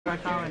My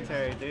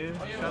commentary, dude.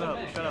 Shut up,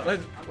 shut up.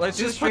 Let's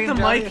just put the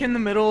mic in the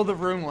middle of the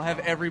room. We'll have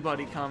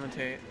everybody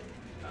commentate.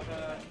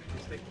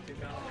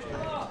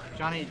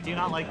 Johnny, do you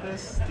not like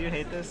this? Do you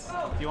hate this?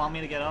 Do you want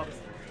me to get up?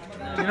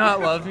 Do you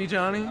not love me,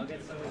 Johnny?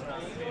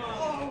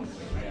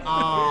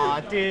 Aw,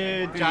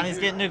 dude, Johnny's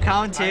getting new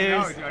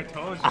commentators. I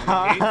told you.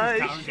 I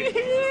hate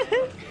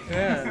this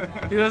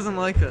Yeah, he doesn't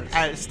like us.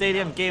 Alright,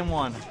 Stadium, game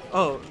 1.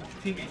 Oh,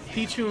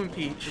 Pichu and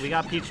Peach. We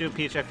got Pichu and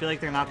Peach. I feel like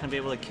they're not going to be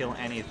able to kill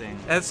anything.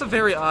 That's a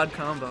very odd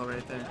combo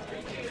right there.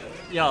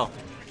 Yo,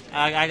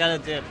 I got a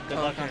dip. Good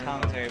luck on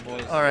commentary,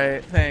 boys.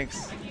 Alright,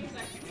 thanks.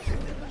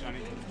 Johnny,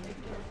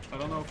 I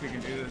don't know if we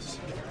can do this.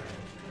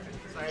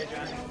 Sorry,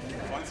 Johnny.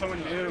 I want someone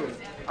new.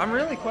 I'm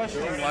really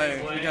questioning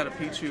why we got a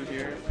Pichu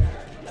here.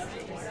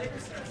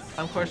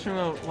 I'm questioning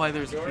why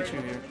there's a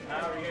Pichu here.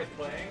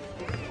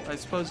 I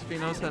suppose if he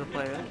knows how to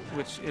play it,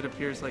 which it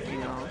appears like he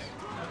knows.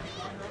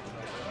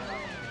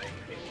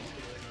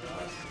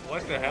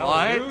 What the hell?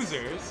 What?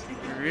 Losers?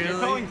 Really? You're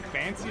calling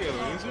Fancy a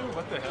loser?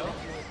 What the hell?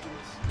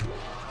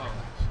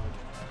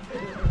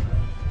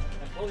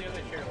 Pull the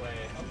other chair away.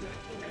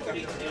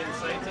 He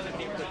incites other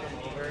people to come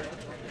over.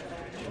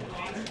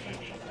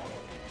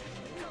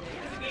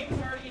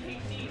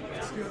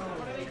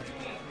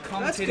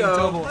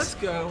 Let's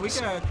go. We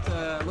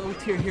got low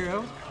tier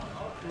hero.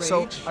 Rage.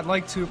 So I'd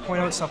like to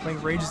point out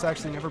something. Rage has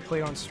actually never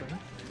played on stream,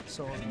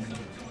 so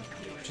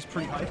which is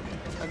pretty hype.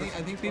 I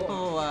think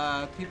people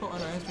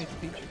underestimate the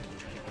feature.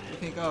 They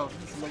think, oh,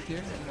 this is low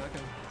tier.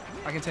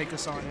 I can take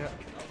this on, yeah.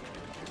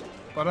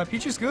 But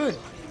Peach is good.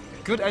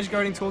 Good edge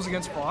guarding tools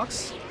against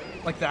Fox,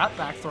 like that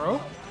back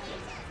throw.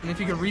 And if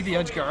you can read the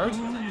edge guard,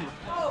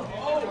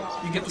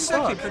 you get the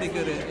stock. He's actually pretty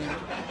good at.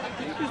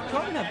 He's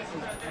probably not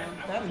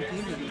bad in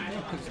team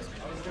because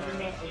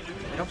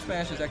up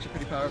smash is actually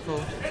pretty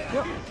powerful.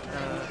 Yep.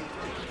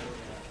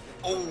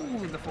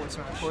 Oh, the forward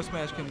smash. Forward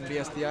smash can be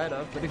SDI'd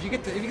up, but if you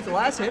get the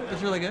last hit,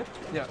 it's really good.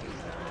 Yeah.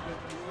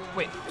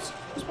 Wait,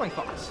 who's playing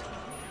Fox?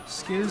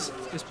 Skizz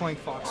is playing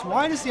Fox.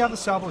 Why does he have the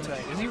Sabo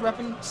tag? Is he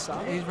repping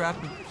Sabo? He's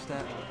rapping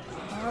stat.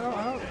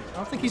 I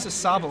don't think he's a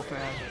Sabo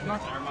fan. I'm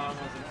not.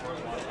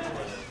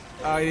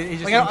 He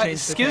just Like,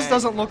 changed the Skizz tag.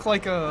 doesn't look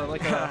like a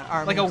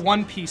like a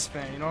One Piece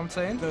fan. You know what I'm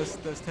saying? Those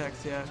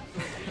tags, yeah.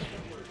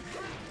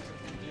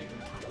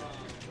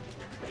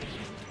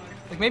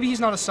 Like maybe he's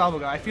not a Sabo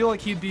guy. I feel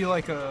like he'd be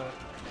like a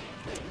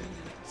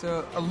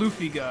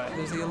Luffy guy.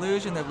 There's the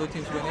illusion that blue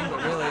team's winning,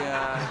 but really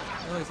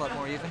it's a lot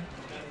more even.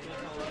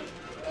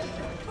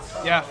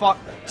 Yeah,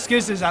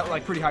 Skizz is at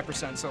like pretty high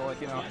percent, so like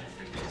he'll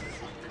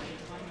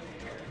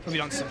be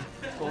done soon.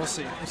 But we'll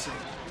see. We'll see.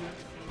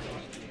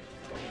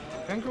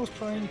 Vengrill's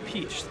playing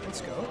Peach.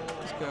 Let's go.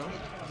 Let's go.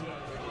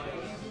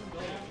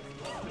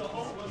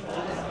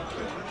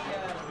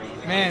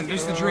 Man,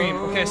 there's the dream.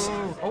 Okay. So,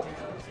 oh.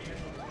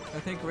 I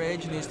think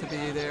Rage needs to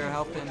be there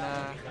helping.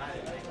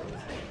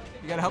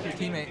 You gotta help your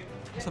teammate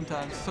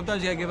sometimes.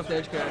 Sometimes you gotta give up the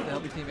edge guard to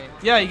help your teammate.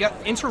 Yeah, you got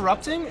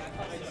interrupting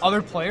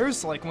other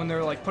players like when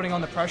they're like putting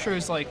on the pressure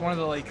is like one of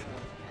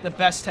the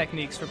best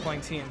techniques for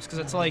playing teams because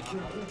it's like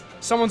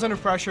someone's under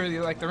pressure,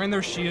 they're in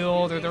their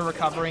shield or they're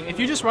recovering. If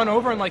you just run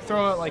over and like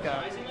throw out like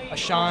a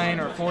shine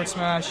or a forward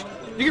smash,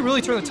 you can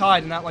really turn the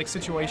tide in that like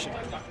situation.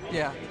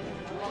 Yeah.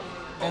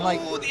 And like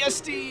the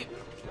SD.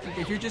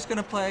 if you're just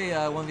gonna play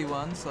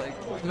 1v1s,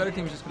 like the better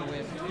team's just gonna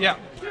win. Yeah.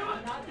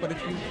 But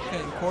if you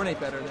can coordinate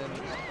better, then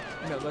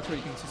that's where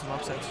you can see some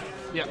upsets.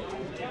 Yeah.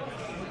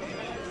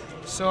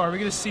 So are we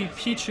gonna see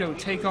Pichu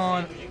take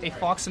on a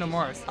Fox and a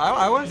Marth?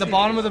 I want the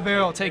bottom of the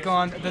barrel take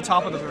on the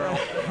top of the barrel.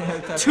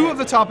 Two of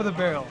the top of the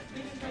barrel.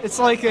 It's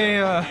like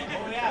a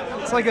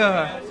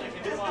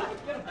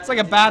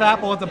bad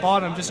apple at the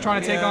bottom, just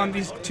trying to take on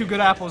these two good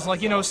apples.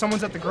 Like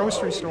someone's at the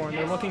grocery store and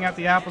they're looking at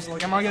the apples.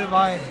 Like, am I gonna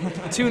buy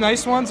the two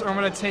nice ones, or am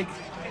I gonna take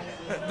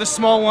the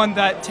small one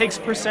that takes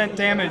 %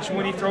 damage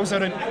when he throws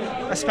out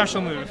a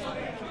special move?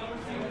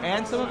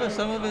 And some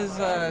of his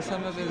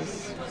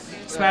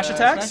Smash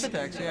attacks? Smash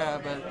attacks, yeah.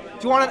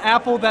 But Do you want an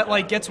apple that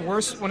like gets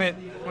worse when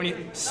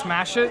you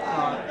smash it?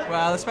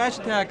 well, the smash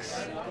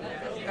attacks.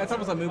 That's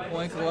almost a moot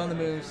point because a lot of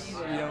the moves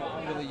you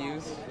don't really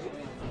use.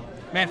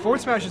 Man,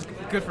 forward smash is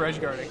good for edge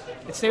guarding.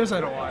 It stays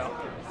out a while.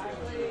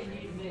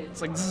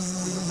 It's like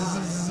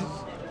zzz.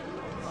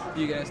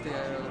 You get SDI.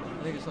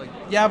 I think it's like.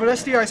 Yeah, but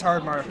SDI's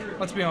hard, Mark.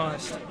 Let's be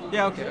honest.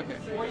 Yeah. Okay.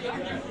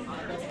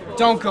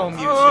 Don't go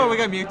Mewtwo. Oh, we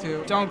got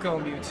Mewtwo. Don't go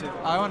Mewtwo.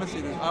 I want to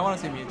see this. I want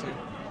to see Mewtwo.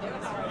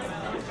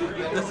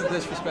 This is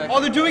disrespect. Oh,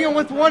 they're doing it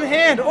with one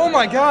hand. Oh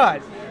my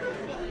God.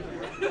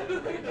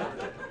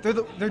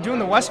 They're doing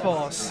the West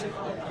balls.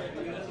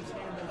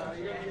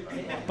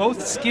 Both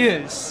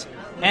Skizz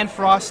and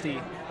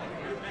Frosty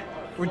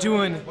were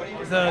doing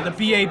the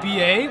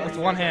BABA with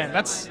one hand.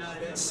 That's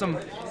some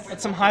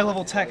high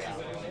level tech.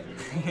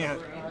 Yeah.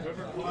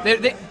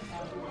 They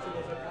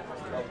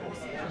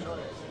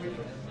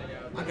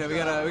Okay, we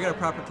got a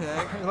proper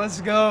tag. Let's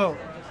go.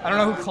 I don't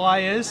know who Cly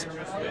is.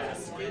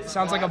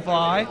 Sounds like a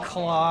bye.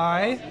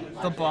 Cly,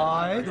 the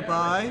bye. The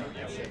bye.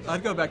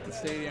 I'd go back to the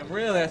stadium.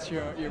 Really, that's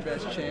your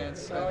best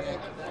chance, I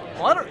think.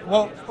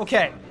 Well,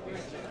 okay.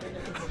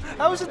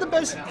 How is it the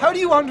best? How do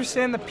you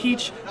understand the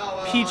Pichu,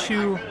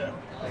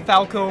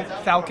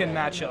 Falcon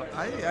matchup?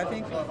 I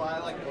think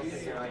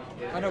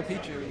I know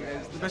Pichu.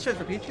 The best choice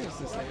for Pichu is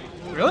this thing.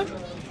 Really?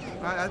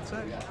 I'd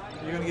say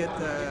you're gonna get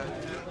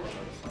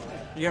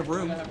you have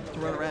room to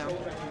run around.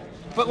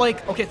 But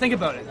like, okay, think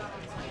about it.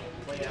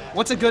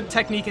 What's a good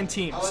technique in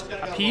teams?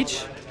 A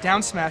Peach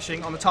down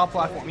smashing on the top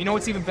platform. You know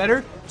what's even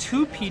better?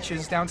 2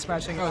 Peaches down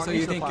smashing on So each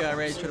you of the think platforms.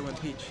 Ray should have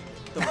went Peach?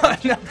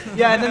 No,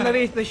 yeah, and then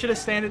they should have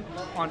standed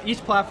on each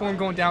platform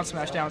going down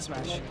smash, down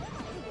smash.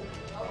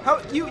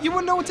 How you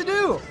wouldn't know what to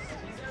do?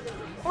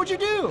 What would you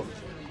do?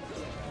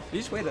 You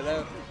just wait it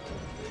out.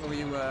 Or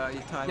you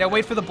time. Yeah,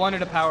 wait for the blunder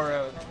to power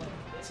out.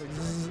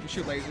 You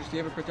shoot lasers. Do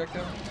you have a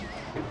projectile?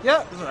 Yeah,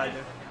 That's what I do.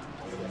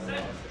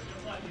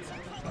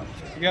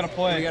 you gotta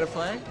play. You gotta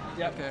play?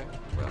 Yeah. Okay.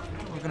 Well,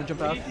 I'm gonna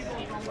jump out.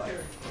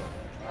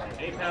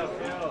 Hey, pal,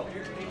 Phil.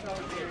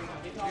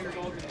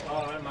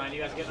 Oh, never mind.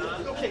 You guys getting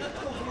on? Okay.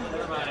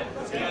 Never mind.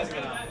 You guys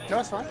get on. No,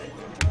 it's fine.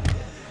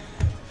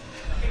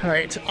 All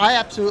right, I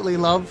absolutely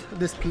love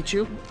this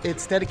Pichu.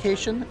 It's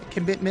dedication,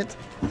 commitment,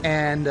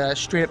 and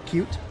straight up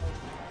cute.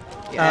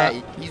 Yeah,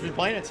 he's been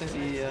playing it since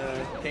he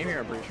came here,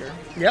 I'm pretty sure.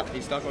 Yep.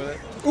 He's stuck with it.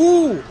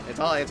 Ooh! It's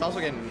also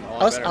getting a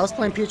lot better. I was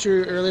playing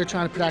Pichu earlier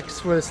trying to practice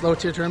for this low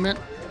tier tournament,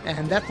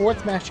 and that forward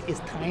smash is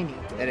tiny.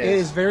 It It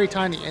is. is very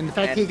tiny, and the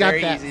fact And he got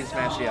very that. easy to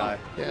smash the eye.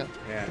 Yeah.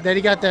 Yeah. That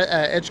he got that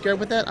edge guard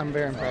with that, I'm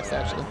very impressed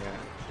actually.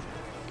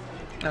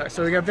 All right,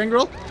 so we got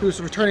Vengrill, who's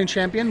a returning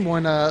champion,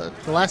 won the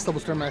last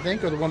doubles tournament I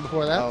think, or the one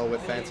before that. Oh,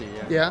 with Fancy,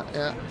 yeah.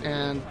 Yeah.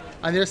 And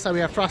on the other side we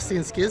have Frosty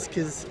and Skizz.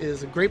 Skizz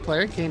is a great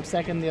player, came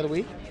second the other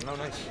week. Oh,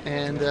 nice.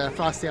 And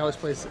Frosty always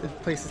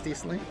places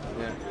decently.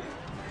 Yeah.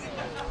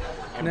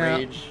 And Now-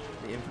 Rage,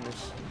 the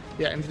infamous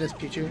Yeah, infamous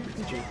Pichu.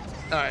 Pichu.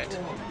 All right.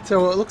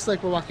 So it looks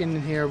like we're walking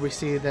in here. We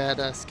see that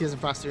Skizz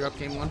and Frosty are up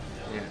game 1.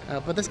 Yeah.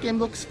 But this game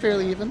looks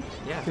fairly even.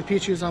 Yeah. The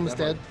Pichu's almost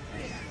dead.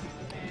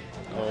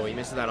 Oh, he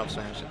misses that up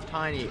smash. It's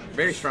tiny.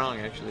 Very strong,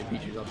 actually,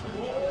 Pichu's up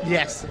smash.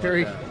 Yes,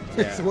 very.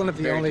 It's yeah, one of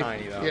the very only.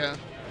 tiny, though. Yeah.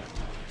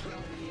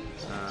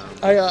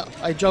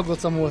 I juggled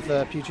someone with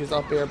Pichu's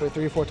up air, but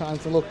 3 or 4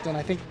 times I looked, and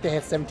I think they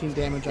had 17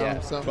 damage on Yeah,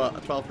 them. So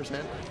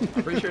 12%.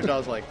 I'm pretty sure it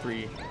does like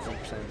 3%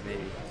 maybe.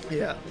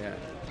 yeah.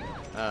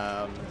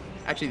 Yeah.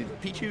 Actually, the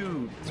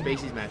Pichu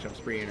Spaceys matchup's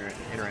pretty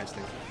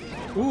interesting.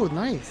 Ooh,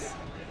 nice.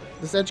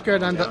 This edge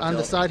guard on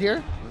the side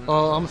here.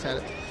 Oh, almost had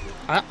it.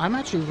 I'm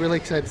actually really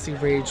excited to see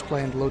Rage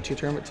play in the low tier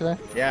tournament today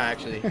Yeah,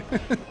 actually.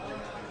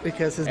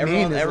 because his main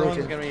is low everyone's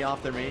tier. gonna be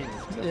off their mains.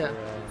 except Yeah.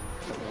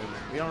 for,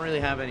 we don't really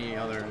have any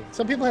other.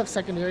 Some people have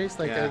secondaries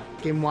like Yeah.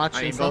 Game Watch. I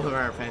mean, and both stuff. of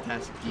them are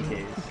fantastic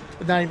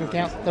DKs. Not even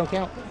count. Don't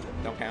count.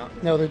 Don't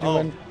count. No, they're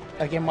doing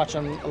a Game Watch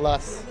on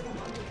less.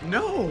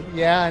 No.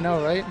 Yeah, I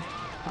know, right?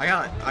 I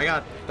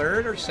got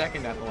 3rd or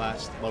 2nd at the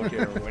last low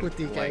tier With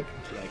DK. like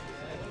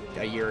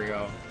a year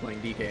ago playing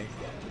DK.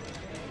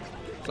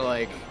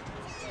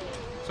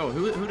 So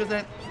who does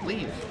that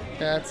leave?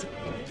 That's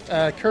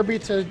Kirby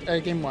to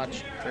Game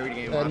Watch. Kirby to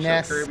Game Watch.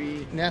 Ness, So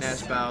Kirby,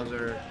 Ness,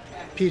 Bowser,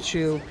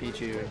 Pichu,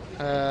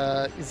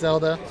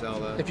 Zelda.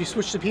 Zelda. If you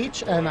switch to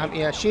Peach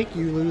and Sheik,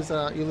 you lose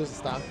a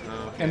stock.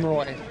 Oh, okay. And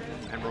Roy.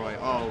 And Roy.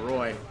 Oh,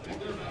 Roy.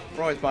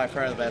 Roy's by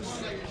far the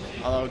best.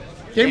 Although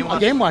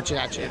Game Watch is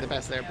actually the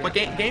best there. But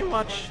Game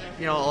Watch,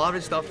 a lot of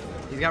his stuff,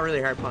 he's got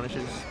really hard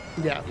punishes.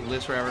 Yeah. He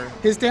lives forever.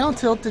 His down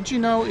tilt, did you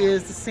know,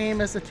 is the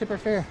same as the Tipper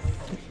Fair.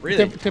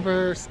 Really?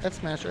 Tipper F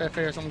Smash or F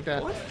Fair or something like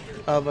that. What?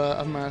 Of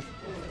Marth.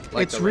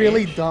 Like It's the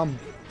really range? dumb.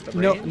 The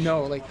range?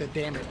 No, like the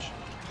damage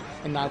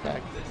and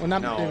knockback. Well,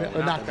 not No,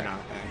 or not the knockback.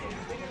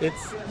 knockback.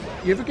 It's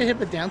you ever get hit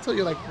with down tilt,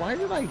 you're like, why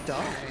did I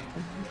die?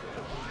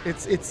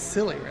 It's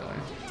silly, really.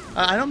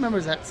 I don't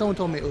remember that. Someone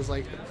told me it was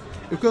like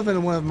equivalent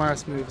of one of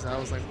Mars moves. I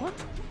was like, what?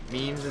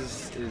 Memes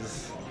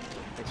is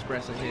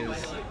expressing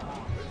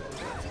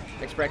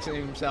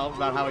himself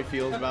about how he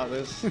feels about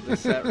this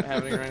set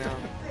happening right now.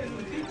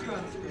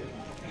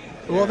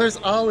 Well, there's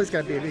always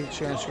got to be a big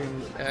chance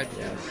stream.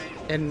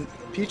 And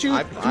Pichu,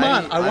 come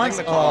on! I want.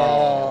 think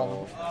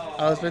Oh,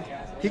 I was.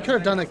 He could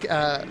have done a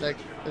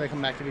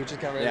comeback if he just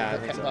got rid Yeah, I of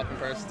think the so. button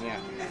first. Yeah.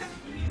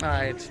 All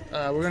right,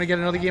 we're gonna get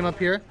another game up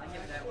here,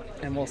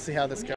 and we'll see how this goes.